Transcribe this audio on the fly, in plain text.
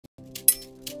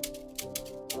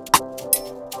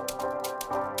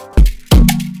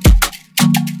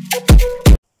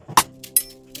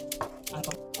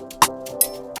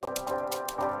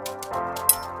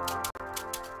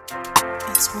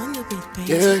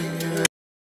Yeah.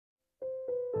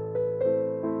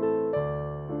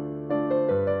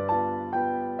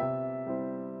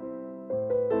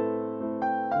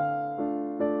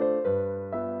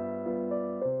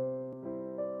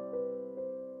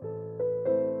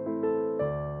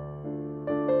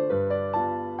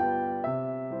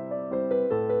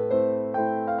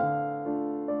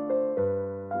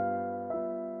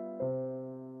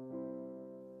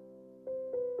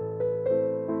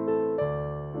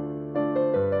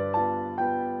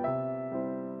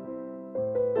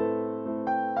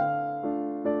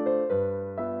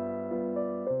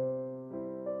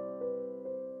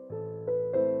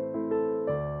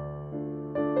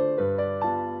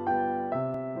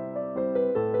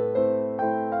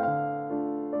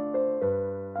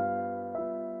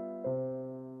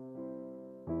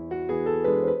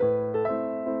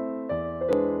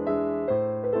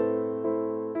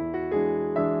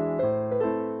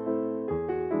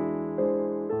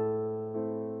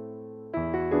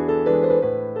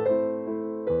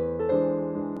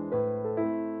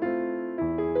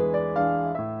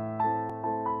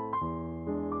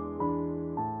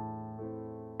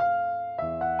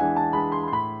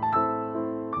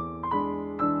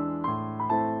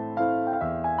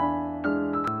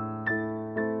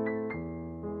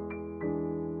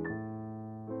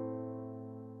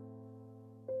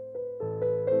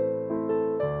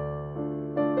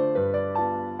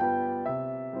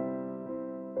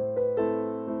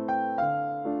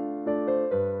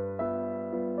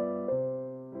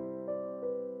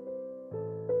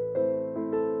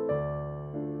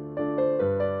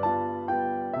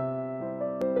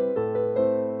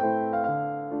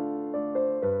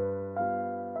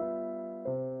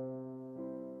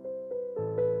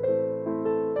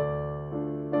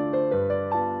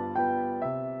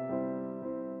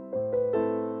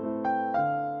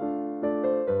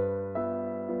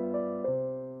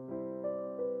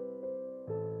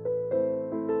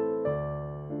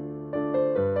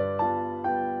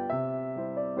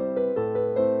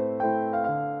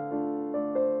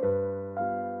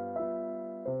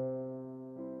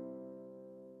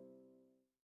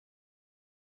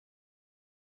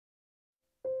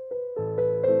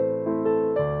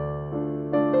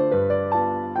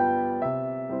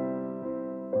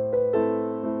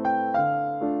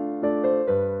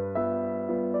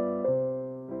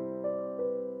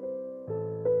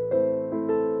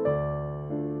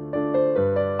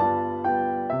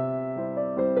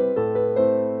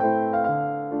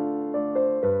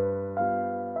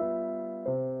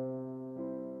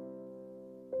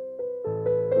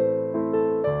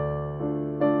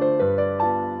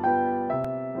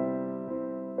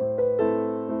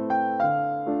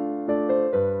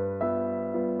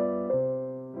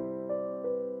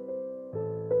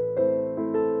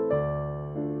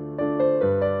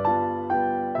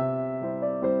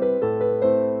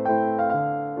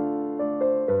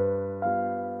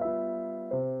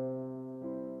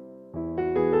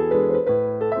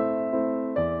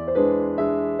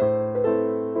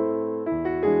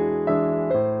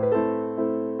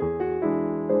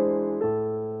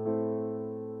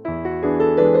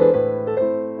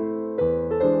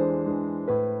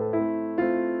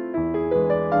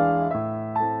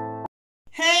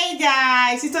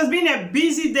 Guys, it has been a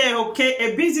busy day, okay?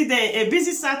 A busy day, a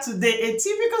busy Saturday, a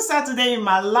typical Saturday in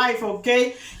my life,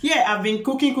 okay? Yeah, I've been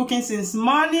cooking since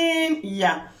morning.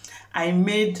 Yeah, I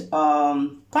made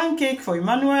pancake for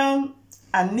Emmanuel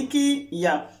and Nikki.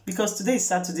 Yeah, because today is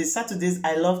Saturday. Saturdays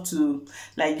I love to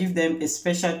like give them a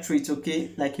special treat,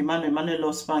 okay? Like Emmanuel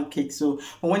loves pancake, so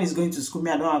but when he's going to school,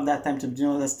 me I don't have that time to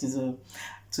do all that things. So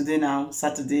today now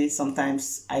Saturday,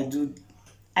 sometimes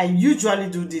I usually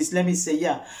do this. Let me say,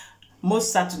 yeah,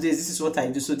 most Saturdays this is what I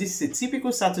do. So this is a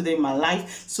typical Saturday in my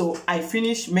life. So I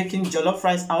finished making jollof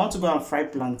rice. I want to go and fry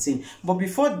plantain, but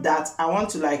before that I want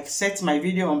to like set my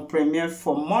video on premiere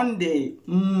for Monday.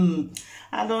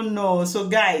 I don't know. So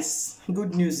guys,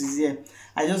 good news is here.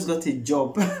 I just got a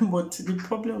job but the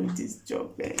problem with this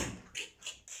job,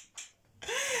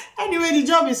 anyway, the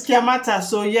job is Kiamata.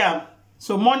 So yeah,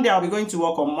 so Monday I'll be going to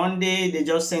work on Monday. They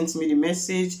just sent me the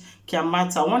message,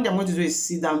 Kiamata. One day I'm going to do a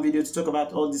sit down video to talk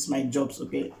about all this my jobs,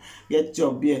 okay? Get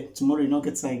job here, tomorrow you not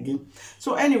get that again.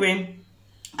 So anyway,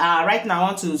 right now I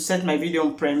want to set my video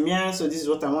on premiere. So this is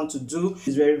what I want to do.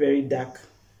 It's very, very dark.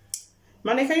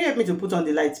 Mane, can you help me to put on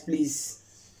the light, please?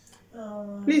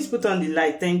 Please put on the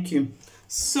light, thank you.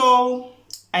 So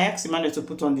I asked Emmanuel to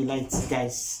put on the lights,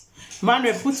 guys.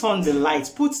 Emmanuel, put on the light.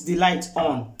 Put the light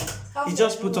on. He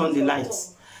just put on the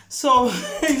lights. So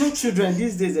you know, children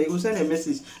these days they will send a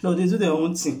message. No, they do their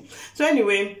own thing. So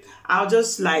anyway, I'll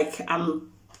just like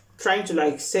I'm trying to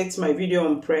like set my video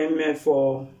on Premiere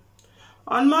for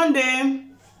on Monday,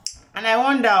 and I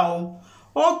wonder,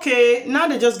 okay, now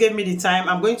they just gave me the time.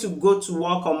 I'm going to go to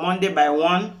work on Monday by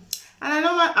 1. And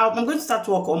I'm going to start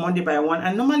work on Monday by 1.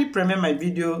 I normally premiere my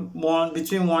video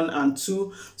between 1 and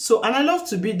 2. So, and I love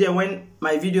to be there when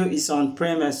my video is on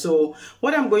Premiere. So,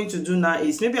 what I'm going to do now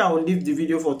is maybe I will leave the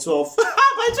video for 12.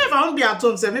 By 12, I won't be at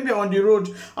home. So maybe I'm on the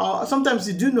road. Sometimes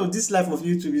you do know this life of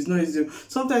YouTube is not easy.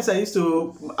 Sometimes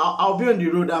I'll be on the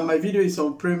road and my video is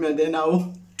on Premiere. Then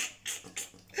I'll.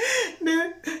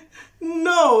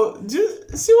 No, do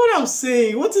you see what I'm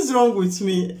saying? What is wrong with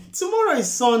me? Tomorrow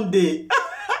is Sunday.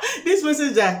 This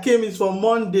message that came is for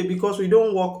Monday because we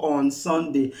don't work on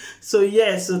Sunday. So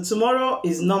yeah, so tomorrow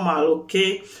is normal,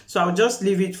 okay? So I'll just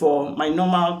leave it for my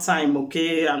normal time,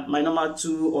 okay? And my normal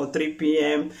 2 or 3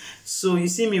 p.m. So you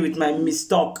see me with my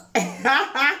mistock.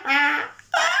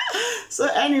 So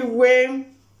anyway,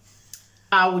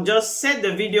 I will just set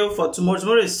the video for tomorrow.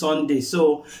 Tomorrow is Sunday,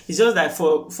 so it's just like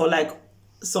for like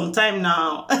some time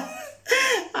now.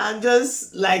 I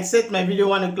just like set my video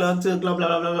 1 o'clock, 2 o'clock, blah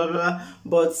blah blah blah blah.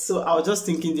 But so I was just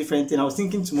thinking different thing. I was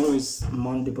thinking tomorrow is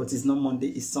Monday, but it's not Monday,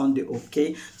 it's Sunday,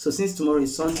 okay? So since tomorrow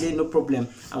is Sunday, no problem.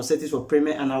 I'll set it for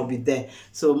Premiere and I'll be there.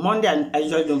 So Monday, I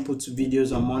usually don't put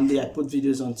videos on Monday. I put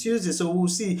videos on Tuesday. So we'll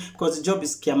see, because the job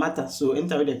is Kiamata. So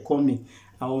anytime they call me,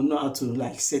 I will know how to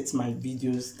like set my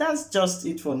videos. That's just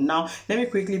it for now. Let me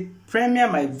quickly premiere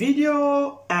my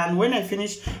video, and when I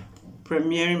finish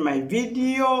premiering my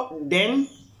video, then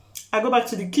I go back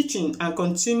to the kitchen and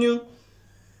continue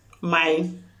my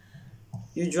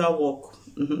usual work,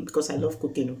 because I love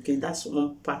cooking, okay? That's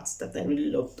one part that I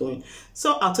really love doing.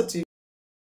 So I'll talk to you.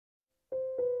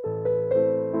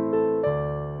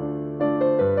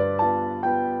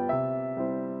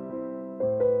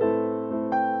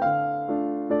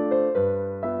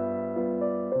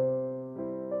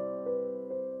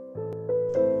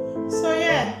 So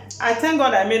yeah, I thank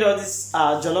God I made all this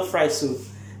jollof rice soup.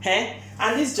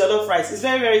 And this jollof rice is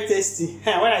very, very tasty.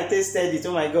 When I tasted it,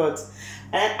 oh my God.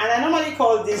 And I normally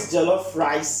call this jollof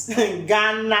rice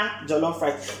Ghana jollof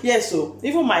rice. Yeah, so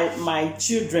even my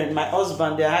children, my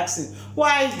husband, they're asking,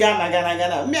 why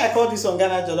Ghana? Me, I call this one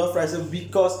Ghana jollof rice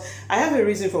because I have a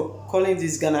reason for calling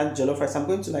this Ghana jollof rice. I'm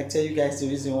going to like tell you guys the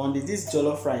reason one day. This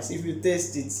jollof rice, if you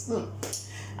taste it,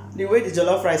 the way the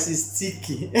jollof rice is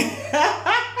sticky.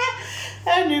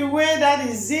 Anyway, that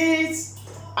is it.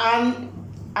 And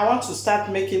I want to start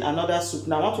making another soup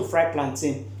now. I want to fry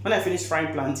plantain. When I finish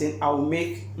frying plantain, I will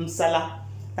make msala.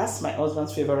 That's my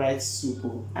husband's favorite soup,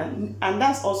 and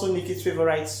that's also Nikki's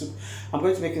favorite soup. I'm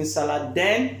going to make msala.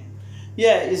 Then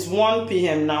yeah, it's 1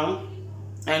 p.m. now,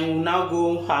 and we'll now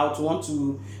go out.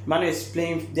 Manu is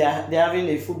playing. They're having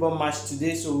a football match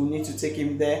today, so we need to take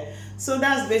him there. So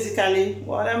that's basically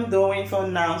what I'm doing for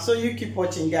now. So you keep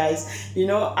watching, guys. You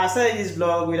know, I started this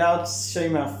vlog without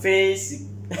showing my face.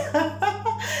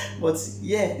 But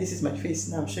yeah, this is my face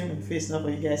now. I'm showing my face now for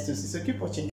you guys to see. So keep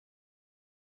watching.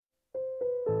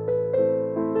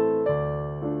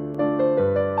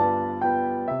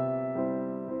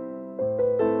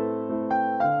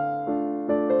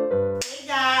 Hey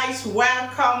guys,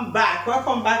 welcome back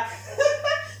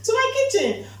to my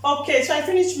kitchen. Okay, so I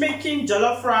finished making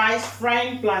jollof rice,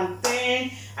 frying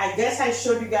plantain. I guess I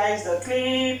showed you guys the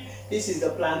clip. This is the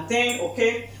plantain,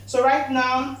 okay? So right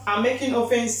now, I'm making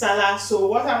ofen salad. So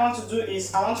what I want to do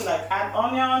is, I want to like add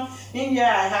onion. In here,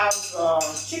 I have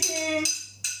chicken.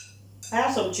 I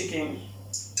have some chicken,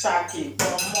 turkey,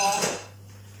 more.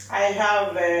 I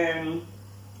have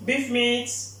beef meat,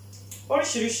 or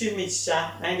shirishi meat,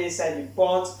 and inside the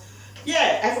pot.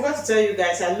 Yeah, I forgot to tell you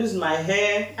guys, I lose my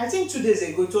hair. I think 2 days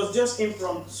ago. It was just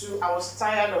impromptu. I was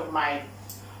tired of my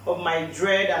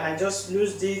dread, and I just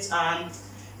lost it. And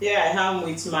here I am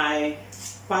with my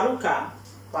paruka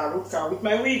with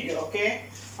my wig, okay?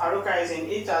 Paruka is in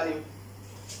Italy.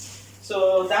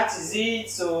 So that is it.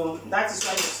 So that is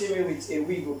why you see me with a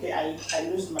wig, okay? I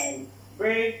lose my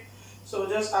braid. So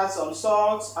just add some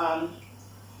salt and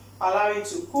allow it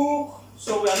to cook.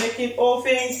 So we are making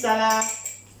ofen salad.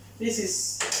 This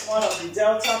is one of the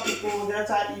Delta people,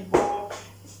 Delta Igbo,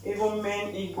 even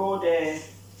men Igbo,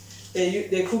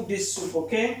 they cook this soup,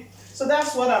 okay? So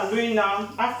that's what I'm doing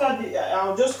now. After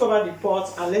I'll just cover the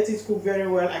pot and let it cook very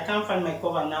well. I can't find my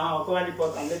cover now. I'll cover the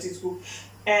pot and let it cook.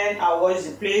 And I'll wash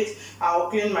the plate. I'll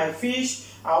clean my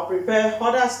fish. I'll prepare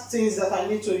other things that I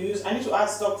need to use. I need to add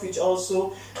stockfish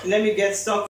also. Let me get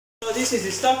stock. So this is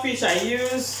the stockfish I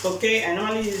use. Okay, I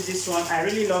normally use this one. I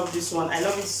really love this one. I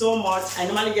love it so much. I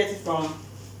normally get it from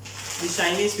the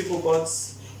Chinese people, but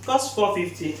it costs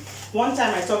 $4.50. One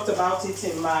time I talked about it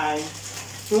in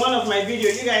one of my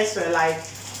videos. You guys were like,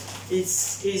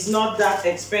 it's not that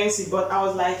expensive. But I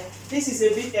was like, this is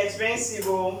a bit expensive.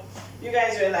 Oh, you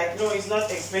guys were like, no, it's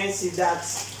not expensive. That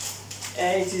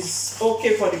it is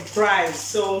okay for the price.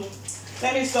 So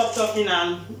let me stop talking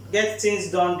and get things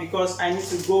done, because I need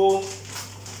to go.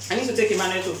 I need to take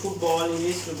Emmanuel to football. He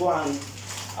needs to go, and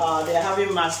they are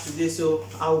having match today. So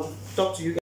I'll talk to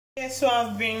you guys. Yeah, so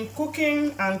I've been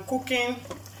cooking and cooking.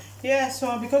 Yeah,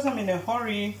 so because I'm in a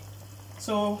hurry,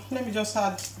 so let me just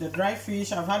add the dry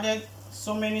fish. I've added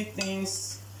so many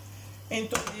things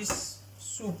into this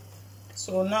soup.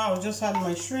 So now I'll just add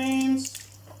my shrimps.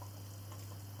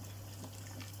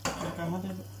 Like I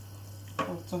added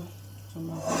water to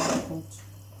my pot.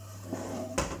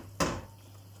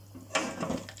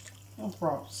 No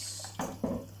props.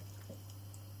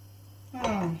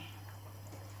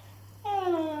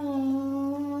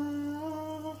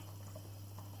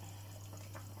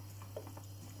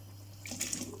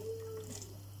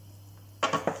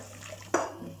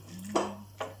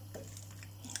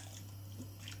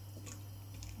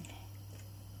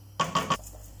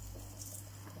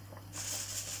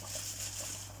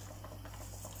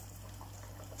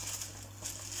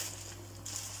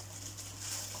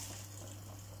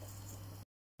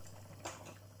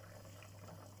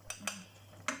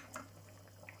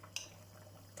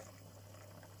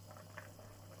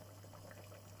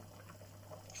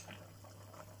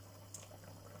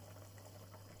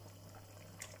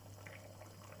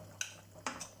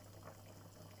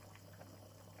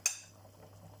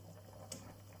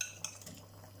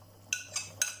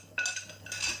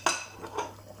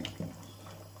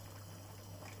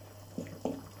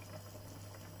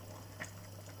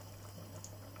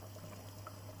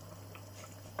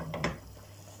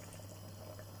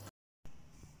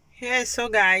 Yeah, so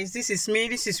guys, this is me.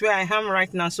 This is where I am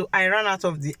right now. So I ran out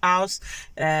of the house,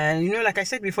 and you know, like I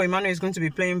said before, Emmanuel is going to be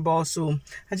playing ball, so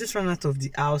I just ran out of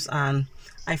the house and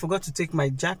I forgot to take my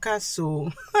jacket.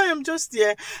 So I am just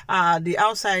here. The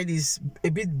outside is a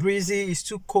bit breezy, it's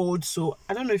too cold, so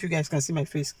I don't know if you guys can see my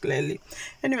face clearly.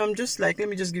 Anyway, I'm just like, let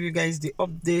me just give you guys the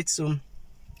update. So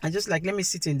I just like, let me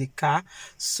sit in the car,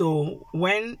 so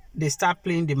when they start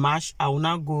playing the match, I will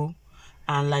now go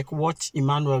and like watch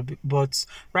Emmanuel. But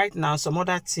right now some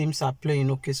other teams are playing.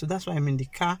 Okay, so that's why I'm in the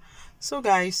car. So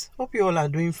guys, hope you all are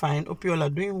doing fine, hope you all are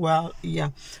doing well.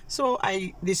 Yeah, so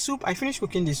the soup, I finished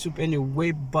cooking the soup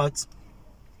anyway, but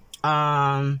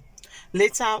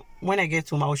later when I get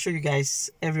home, I'll show you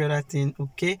guys every other thing.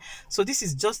 Okay, so this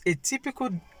is just a typical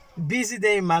busy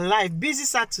day in my life, busy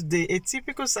Saturday, a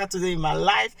typical Saturday in my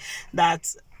life, that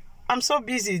I'm so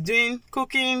busy doing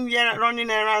cooking, yeah, running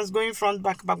errands, going front,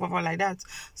 back, like that.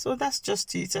 So that's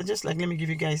just it. I just like, let me give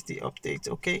you guys the update.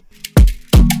 Okay,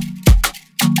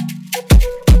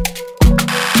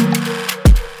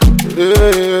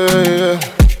 yeah.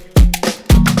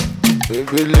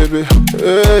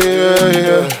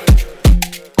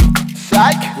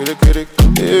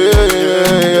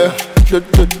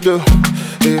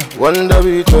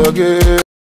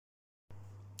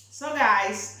 So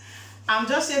guys, I'm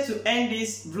just here to end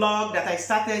this vlog that I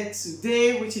started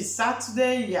today, which is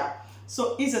Saturday. Yeah,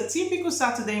 so it's a typical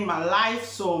Saturday in my life.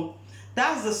 So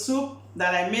that's the soup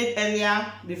that I made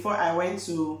earlier before I went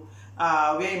to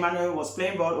where Emmanuel was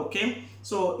playing ball. Okay,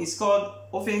 so it's called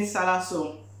ofen salad.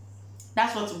 So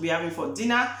that's what we'll be having for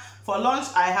dinner. For lunch,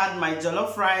 I had my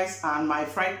jollof rice and my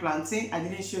fried plantain. I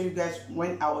didn't show you guys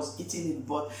when I was eating it,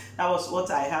 but that was what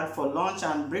I had for lunch.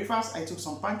 And breakfast, I took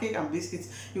some pancake and biscuits.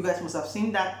 You guys must have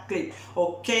seen that clip.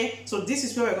 Okay, so this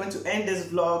is where we're going to end this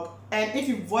vlog. And if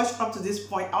you've watched up to this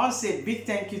point, I want to say a big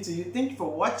thank you to you. Thank you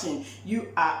for watching. You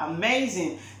are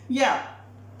amazing. Yeah.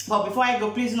 But before I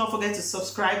go, please don't forget to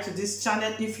subscribe to this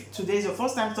channel. If today is your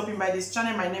first time stopping by this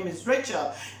channel, my name is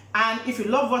Rachel. And if you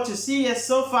love what you see here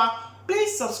so far,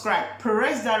 please subscribe,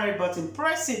 press that red button,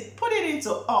 press it, put it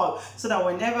into all, so that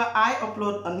whenever I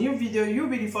upload a new video, you'll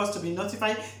be the first to be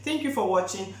notified. Thank you for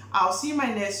watching. I'll see you in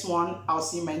my next one. I'll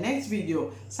see you in my next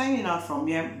video. Signing out from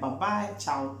here. Bye-bye.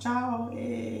 Ciao, ciao.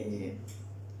 Hey.